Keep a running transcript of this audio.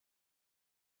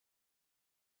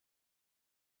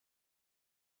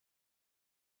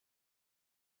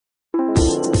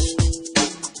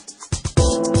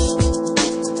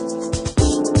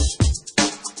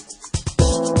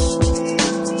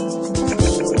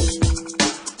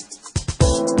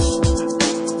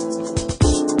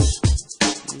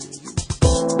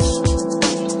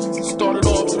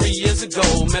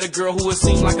it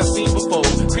seems like I've seen before.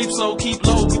 Creep slow, keep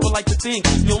low, people like to think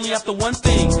you only after one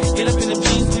thing. Get up in them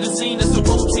jeans, be the scene, that's a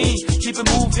routine. Keep it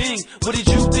moving, what did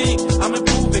you think? I'm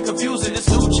improving, confusing, this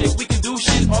new chick, we can do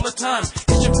shit all the time.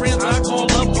 Hit your friends, I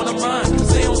call up one of mine.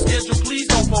 Stay on schedule, please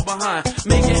don't fall behind.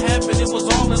 Make it happen, it was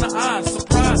all in the eyes.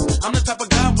 Surprise, I'm the type of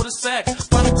guy with a sack.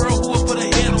 Find a girl who will put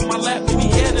her head on my lap, maybe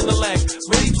head in the lag,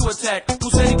 ready to attack. Who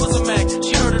said he was a Mac?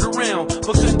 She heard it around,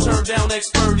 but couldn't turn down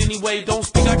expert anyway. Don't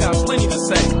speak, I got plenty to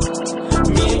say.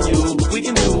 Me and you, we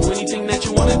can do anything that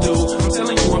you wanna do. I'm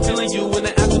telling you, I'm feeling you in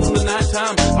the afternoon and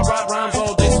nighttime. I write rhymes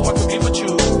all day so I can be with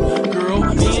you. Girl,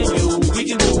 me and you, we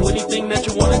can do anything that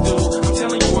you wanna do. I'm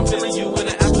telling you, I'm feeling you in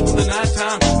the afternoon and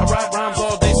nighttime. I write rhymes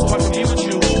all day so I can be with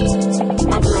you.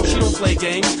 My girl, she don't play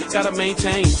games, gotta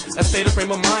maintain a state of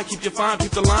frame of mind. Keep your fine,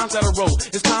 keep the lines out of row.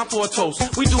 It's time for a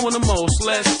toast, we doing the most.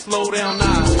 Let's slow down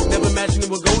now. Never imagined it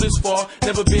would go this far.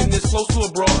 Never been this close to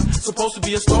a broad. Supposed to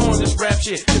be a star on this rap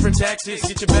shit. Different tactics,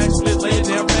 get your back split, lay it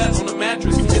down flat on the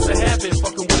mattress. It's a habit,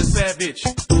 fucking with a savage.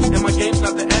 And my game's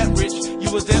not the average.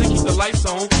 You was there to keep the lights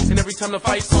on, and every time the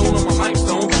fight's on my mic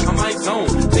zone, I might zone.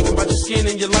 Thinking about your skin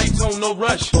and your light tone, no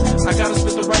rush. I gotta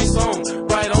spit the right song,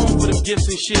 right on for them gifts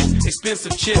and shit.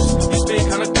 Expensive chips, you spend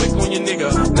kinda quick on your nigga.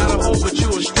 Not a hoe, but you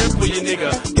a strip for your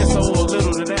nigga. Guess I owe a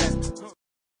little to that.